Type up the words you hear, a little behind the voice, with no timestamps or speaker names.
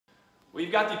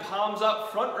We've got the palms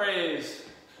up front raise.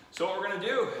 So what we're gonna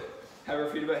do, have our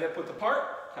feet about hip width apart,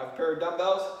 have a pair of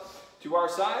dumbbells to our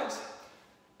sides,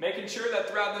 making sure that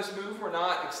throughout this move we're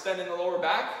not extending the lower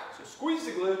back. So squeeze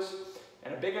the glutes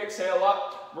and a big exhale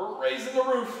up. We're raising the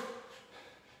roof.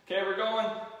 Okay, we're going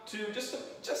to just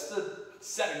a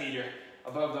centimeter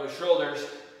above those shoulders.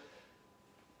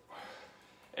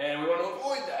 And we want to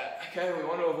avoid that, okay? We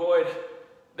want to avoid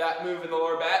that move in the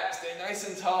lower back. Stay nice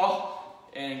and tall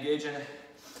and engage in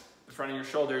the front of your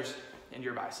shoulders and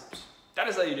your biceps. That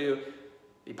is how you do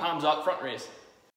the palms up front raise.